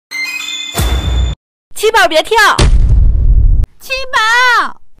七宝别跳！七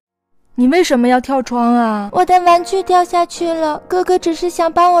宝，你为什么要跳窗啊？我的玩具掉下去了，哥哥只是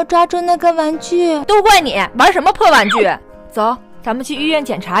想帮我抓住那个玩具。都怪你，玩什么破玩具？走，咱们去医院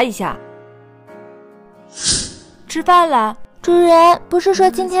检查一下。吃饭了。主人，不是说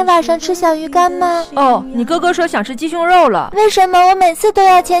今天晚上吃小鱼干吗？哦，你哥哥说想吃鸡胸肉了。为什么我每次都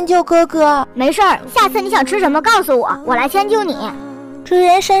要迁就哥哥？没事儿，下次你想吃什么告诉我，我来迁就你。主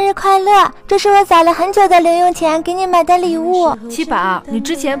人生日快乐！这是我攒了很久的零用钱给你买的礼物。七宝，你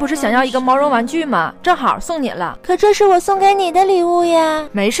之前不是想要一个毛绒玩具吗？正好送你了。可这是我送给你的礼物呀。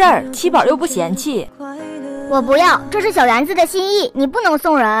没事儿，七宝又不嫌弃。我不要，这是小圆子的心意，你不能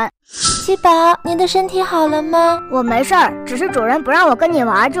送人。七宝，你的身体好了吗？我没事儿，只是主人不让我跟你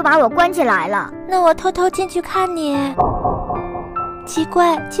玩，就把我关起来了。那我偷偷进去看你。奇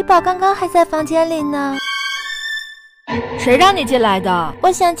怪，七宝刚刚还在房间里呢。谁让你进来的？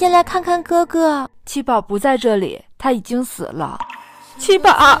我想进来看看哥哥。七宝不在这里，他已经死了。七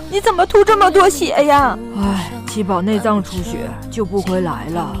宝，你怎么吐这么多血呀？唉，七宝内脏出血，救不回来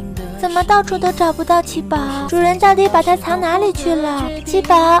了。怎么到处都找不到七宝？主人到底把它藏哪里去了？七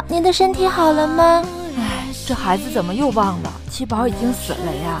宝，你的身体好了吗？唉，这孩子怎么又忘了七宝已经死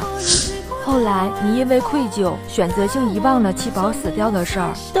了呀？后来你因为愧疚，选择性遗忘了七宝死掉的事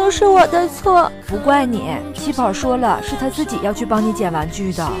儿，都是我的错，不怪你。七宝说了，是他自己要去帮你捡玩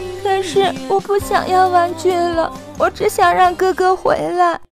具的。可是我不想要玩具了，我只想让哥哥回来。